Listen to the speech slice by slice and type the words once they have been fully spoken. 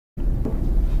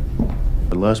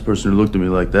last person who looked at me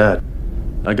like that,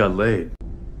 I got laid.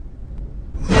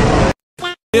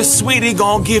 This sweetie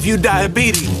gon' give you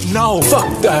diabetes. No,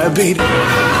 fuck diabetes.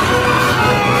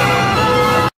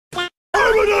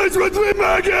 Harmonize with me,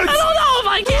 maggots! I don't know if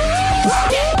I can.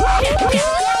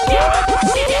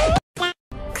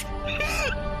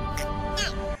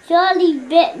 Charlie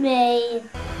bit me.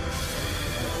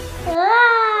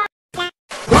 Ah.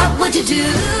 What would you do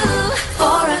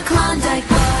for a Klondike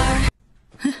bar?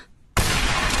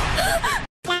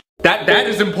 That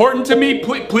is important to me.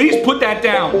 Please put that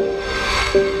down.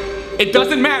 It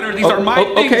doesn't matter. These are my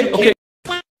things. Okay.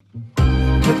 But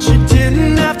you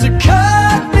didn't have to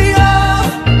cut me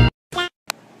off.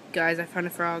 Guys, I found a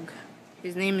frog.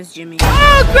 His name is Jimmy.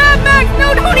 Oh, grab Max!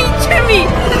 No, don't eat Jimmy!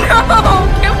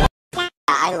 No!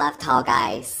 I love tall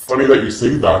guys. Funny that you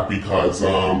say that because, here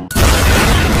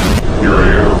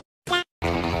I am.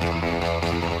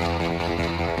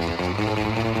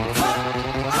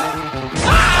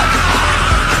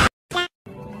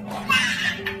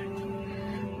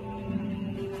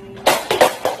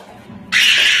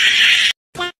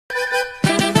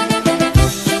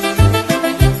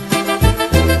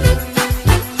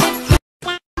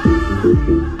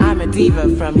 I'm a diva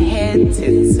from head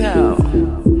to toe,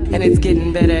 and it's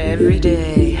getting better every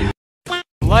day.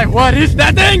 Like, what is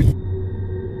that thing?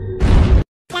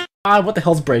 What the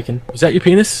hell's breaking? Was that your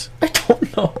penis? I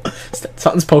don't know.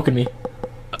 Something's poking me.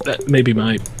 That may be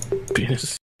my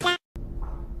penis.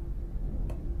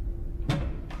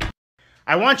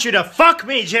 I want you to fuck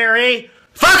me, Jerry!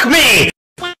 Fuck me!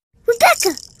 Rebecca,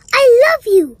 I love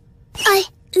you. I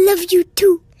love you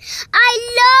too. I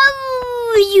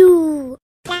love you.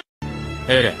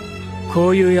 エレン、こ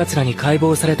ういう奴らに解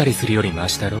剖されたりするよりマ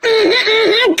シだろ。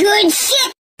Good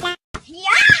shit. Yeah.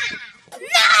 No.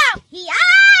 Yeah.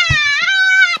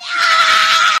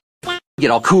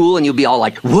 Get all cool and you'll be all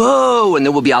like, whoa, and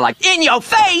then we'll be all like, in your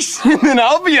face! And then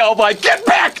I'll be all like, get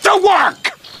back to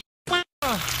work!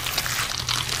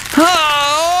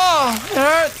 Oh, it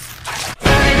hurts.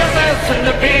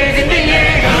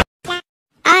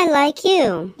 I like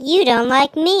you. You don't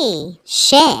like me.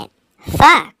 Shit.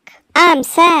 Fuck. I'm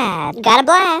sad. Got a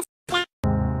blast.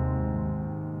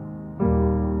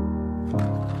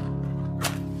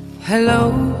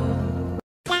 Hello?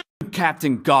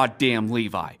 Captain Goddamn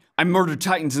Levi. I murder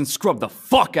titans and scrub the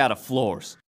fuck out of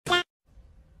floors.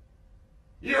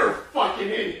 You're a fucking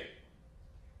idiot.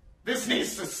 This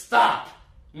needs to stop.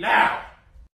 Now.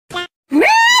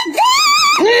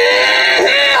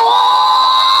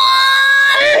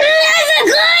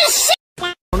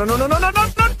 No,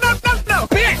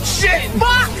 bitch, shit,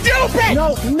 fuck, stupid!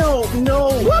 No.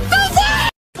 What the fuck?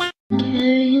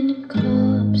 Carrying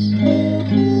corpses.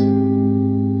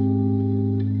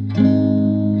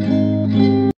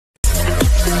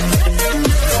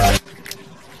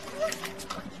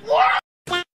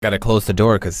 Gotta close the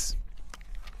door because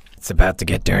it's about to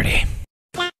get dirty.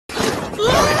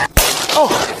 Oh,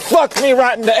 fuck me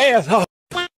right in the ass. Oh.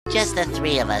 Just the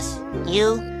three of us.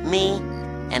 You, me,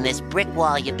 and this brick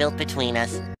wall you built between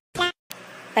us.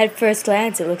 At first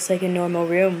glance, it looks like a normal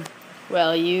room.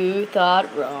 Well, you thought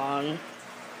wrong.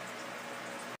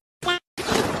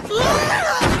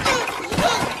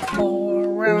 All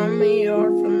around me your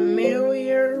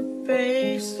familiar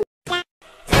face.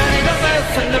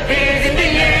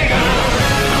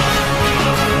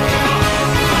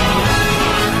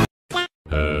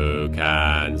 Who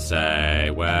can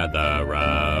say where the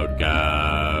road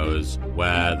goes?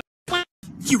 Where the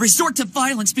You resort to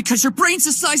violence because your brain's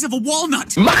the size of a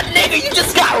walnut! My nigga, you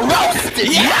just got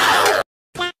roasted! Yeah!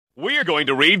 We're going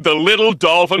to read The Little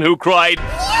Dolphin Who Cried.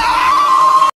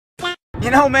 You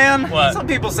know, man, what? Some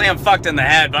people say I'm fucked in the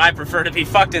head, but I prefer to be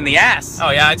fucked in the ass. Oh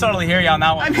yeah, I totally hear you on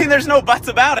that one. I mean, there's no buts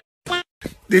about it.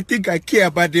 They think I care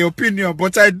about their opinion,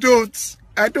 but I don't.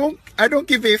 I don't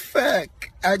give a fuck.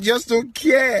 I just don't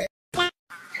care.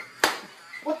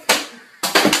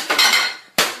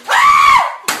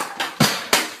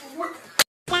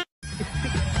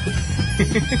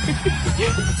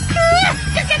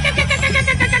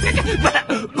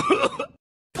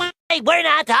 Hey, we're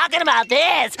not talking about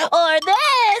this or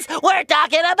this. We're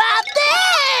talking about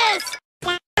this.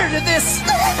 Where did this?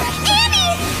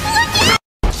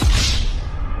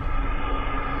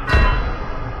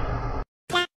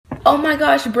 Oh my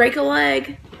gosh, break a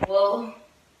leg. Whoa.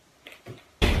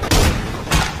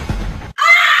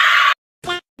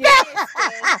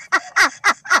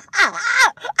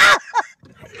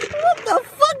 What the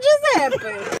fuck just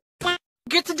happened?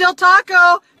 Get to Del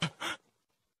Taco!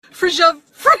 Free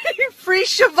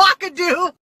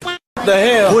Shavakadu! The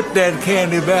hell? Put that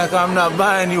candy back. I'm not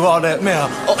buying you all that mail.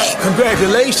 Oh,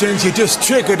 congratulations, you just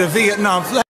triggered the Vietnam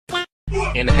flag.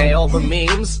 Inhale the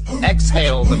memes,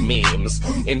 exhale the memes,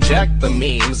 inject the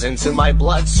memes into my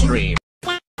bloodstream.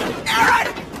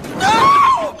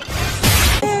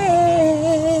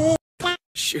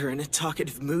 Sure in a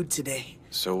talkative mood today.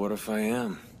 So what if I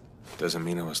am? Doesn't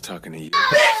mean I was talking to you.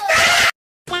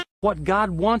 What God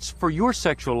wants for your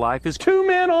sexual life is 2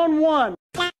 men on 1.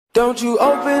 Don't you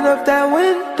open up that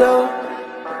window.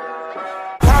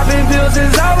 Popping pills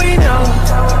is all we know.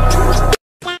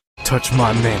 Touch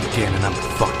my man again and I'ma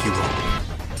fuck you up.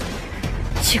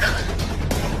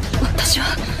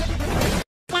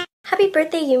 Happy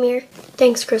birthday, Ymir.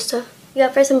 Thanks, Krista. You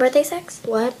up for some birthday sex?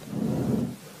 What?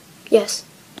 Yes.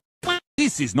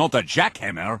 This is not a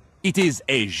jackhammer, it is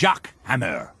a Jacques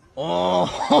hammer. Oh.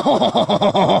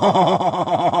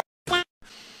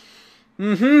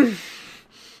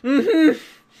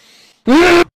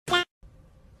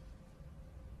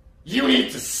 You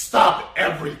need to stop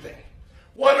everything.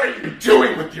 What are you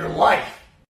doing with your life?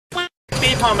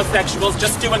 Be homosexuals,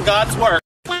 just doing God's work.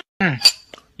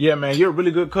 Yeah, man, you're a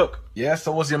really good cook. Yeah,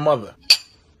 so was your mother.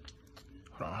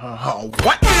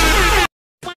 What?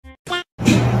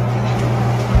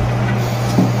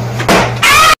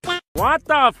 What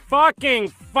the fucking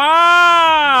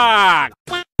fuck?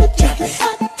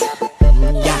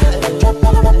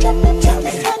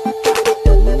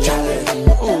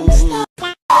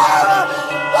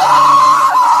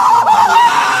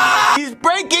 He's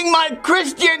breaking my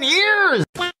Christian ears!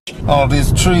 All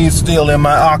these trees stealing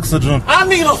my oxygen. I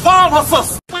need a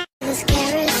pharmacist! This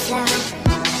carousel.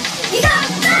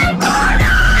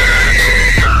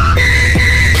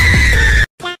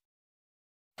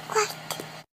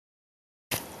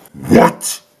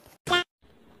 What?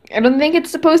 I don't think it's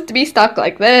supposed to be stuck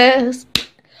like this.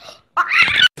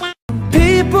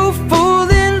 People fall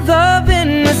in love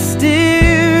in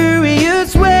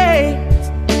mysterious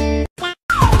ways.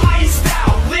 Iced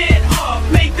out, lit up,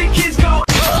 make the kids go.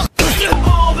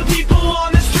 All the people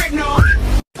on the street know.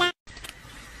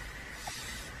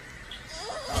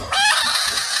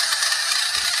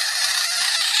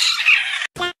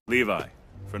 Levi,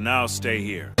 for now, stay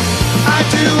here. I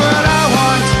do what I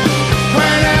want,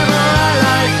 whenever I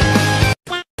like.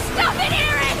 Stop it,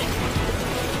 Aaron!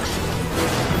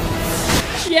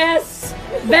 Yes!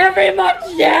 Very much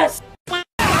yes!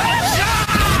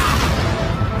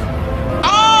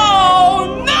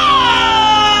 Oh no!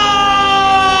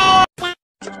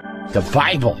 The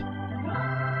Bible.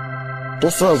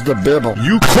 This is the Bible.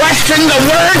 You question the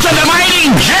words of the mighty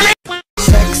Jimmy?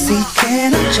 Sexy,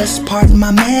 can I just pardon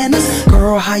my manners?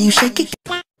 Girl, how you shake it?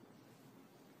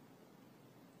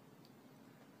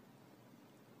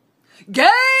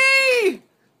 Gay!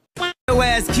 Your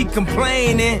ass keep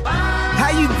complaining.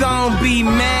 How you gon' be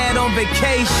mad on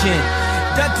vacation?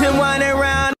 Ducking wine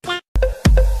around.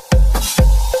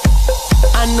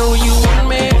 I know you want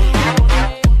me.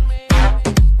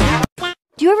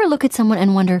 Do you ever look at someone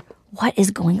and wonder what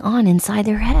is going on inside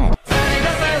their head?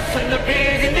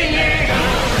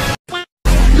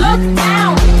 Look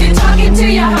down, you're talking to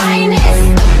your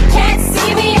highness. Can't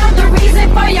see me, I'm the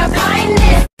reason for your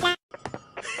blindness.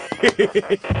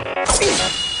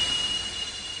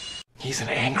 He's an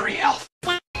angry elf.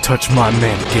 Touch my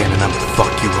man again and I'ma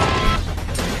fuck you up.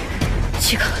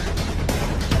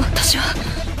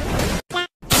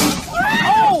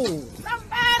 Oh!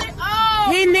 Somebody! Oh!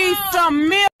 He needs some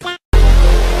milk!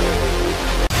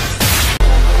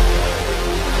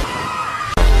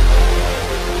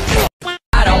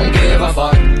 I don't give a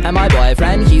fuck. And my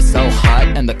boyfriend, he's so hot.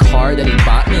 And the car that he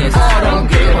bought me is I don't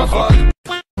give a fuck.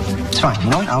 It's fine,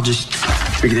 you know what? I'll just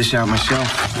figure this out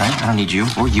myself, right? I don't need you,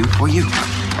 or you, or you.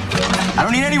 I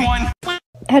don't need anyone!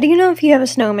 How do you know if you have a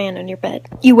snowman on your bed?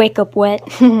 You wake up wet?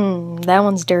 That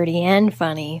one's dirty and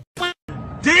funny.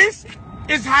 This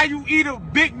is how you eat a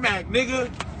Big Mac, nigga.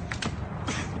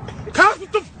 Cuz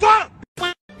what the fuck?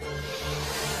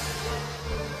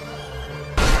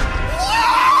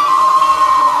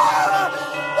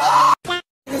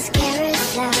 This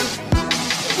carousel.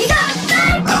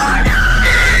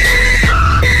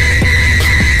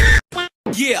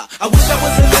 Yeah, I wish I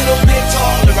was a little bit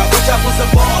taller. I wish I was a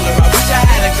baller. I wish I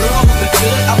had a girl who was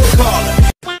good. I would call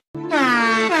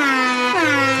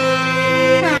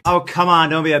her. Oh, come on,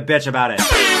 don't be a bitch about it.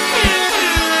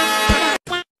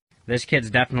 This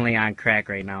kid's definitely on crack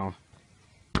right now.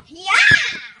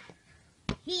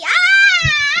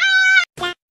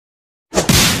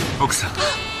 Oksa.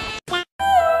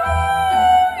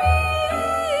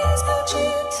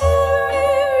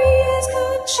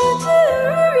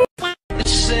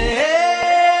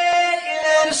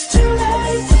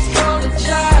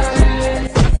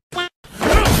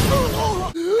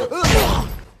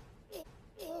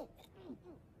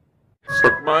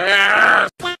 my ass!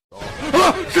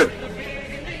 Oh, shit!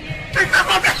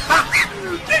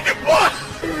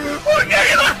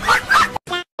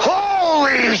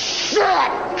 Holy shit!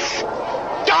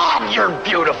 God, you're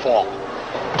beautiful!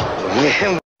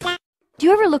 Do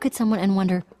you ever look at someone and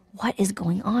wonder what is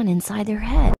going on inside their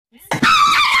head?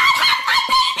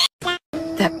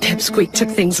 That pipsqueak took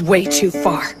things way too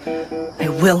far. I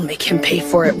will make him pay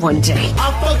for it one day.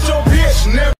 I fucked your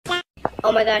bitch, never.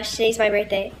 Oh my gosh, today's my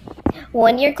birthday.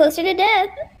 1 year closer to death.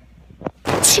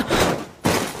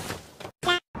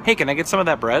 Hey, can I get some of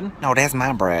that bread? No, that's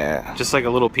my bread. Just like a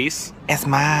little piece? It's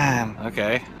mine.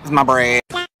 Okay. It's my bread.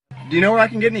 Do you know where I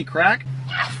can get any crack?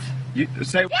 Yes. You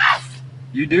say yes.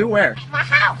 You do? Where? My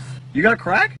house. You got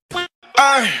crack?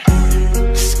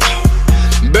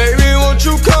 Baby, won't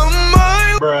you come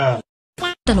my bruh.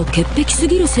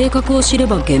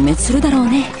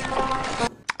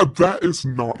 That is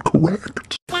not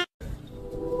correct.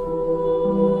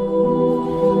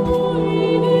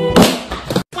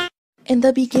 In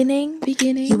the beginning,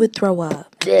 you would throw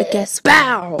up. But guess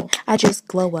what? I just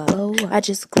glow up. I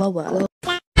just glow up.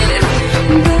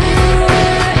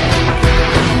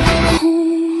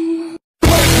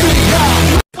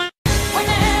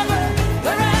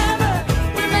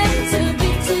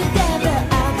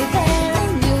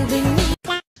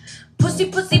 Pussy,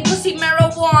 pussy, pussy,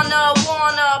 marijuana,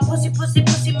 wanna. Pussy, pussy,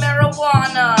 pussy,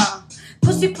 marijuana.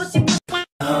 Pussy, pussy, pussy.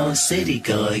 Whole city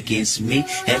go against me.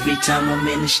 Every time I'm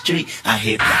in the street, I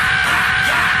hear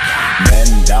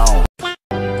Men down.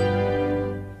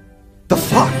 The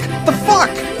fuck? The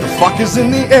fuck? The fuck is in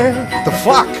the air. The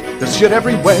fuck? There's shit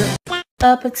everywhere.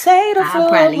 A potato I'll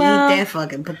probably eat that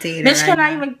fucking potato. Bitch,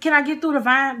 can I get through the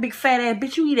vine? Big fat ass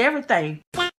bitch, you eat everything.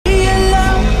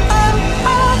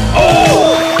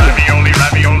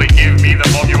 Ravioli, give me the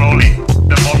volume-oli.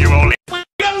 The volume-oli. You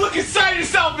gotta look inside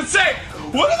yourself and say,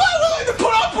 what am I willing to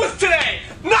put up with today?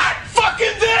 Not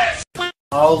fucking this!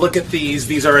 Oh, look at these.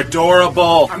 These are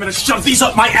adorable. I'm gonna shove these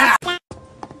up my ass.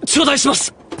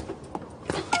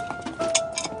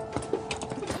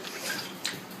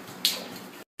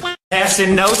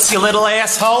 Passing notes, you little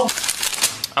asshole.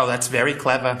 Oh, that's very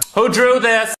clever. Who drew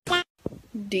this?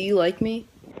 Do you like me?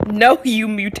 No, you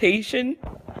mutation.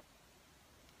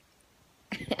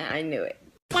 I knew it.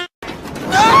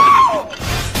 No!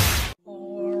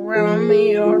 All around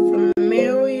me are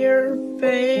familiar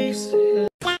faces.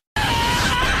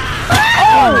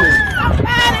 Oh!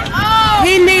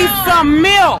 He needs some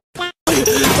milk!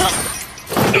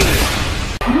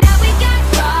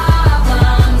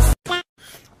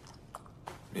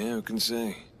 Yeah, who can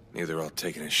say? Neither all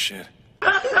taking a shit.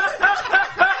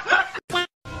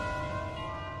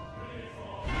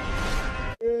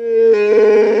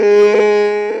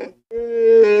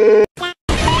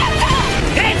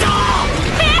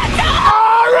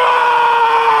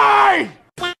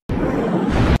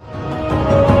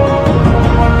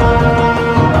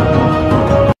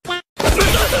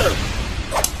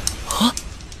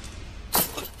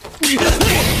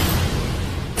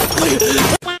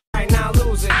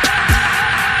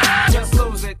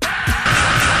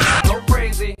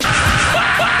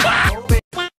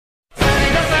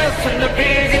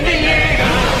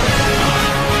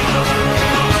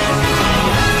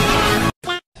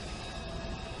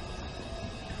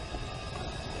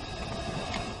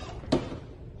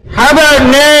 How about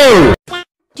no?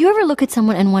 Do you ever look at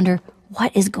someone and wonder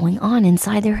what is going on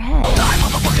inside their head? Die,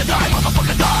 motherfucker, die,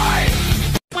 motherfucker, die!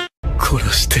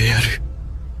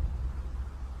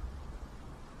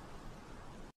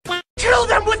 Kill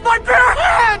them with my bare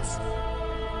hands!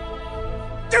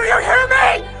 Do you hear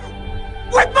me?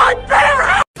 With my bare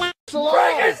hands!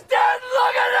 Brick is dead!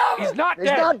 Look at him! He's not dead!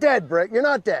 He's not dead, Brick. You're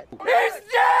not dead. He's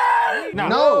dead!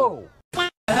 No!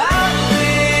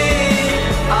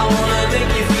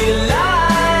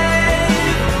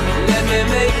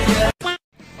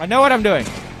 I know what I'm doing.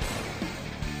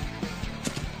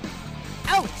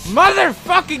 Ouch!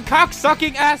 Motherfucking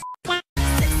cocksucking ass!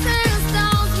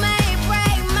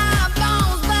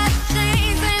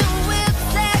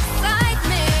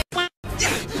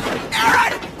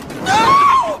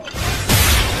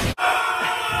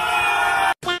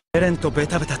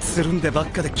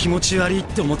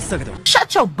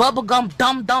 Shut your bubblegum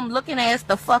dumb looking ass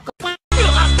the fuck up.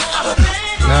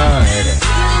 No, Eren.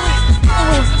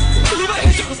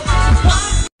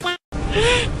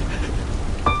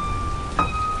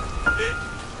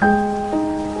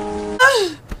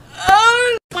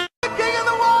 King of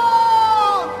the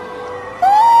wall!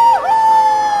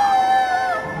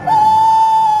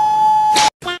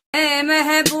 Hey,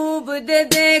 महबूब दे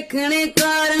देखने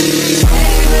कारण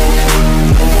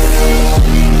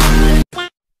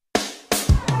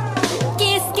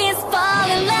किस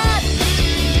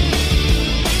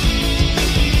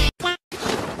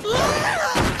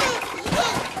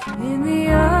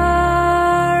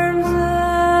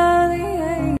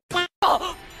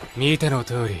見ての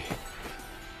通り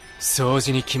掃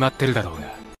除に決まってるだろう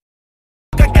が。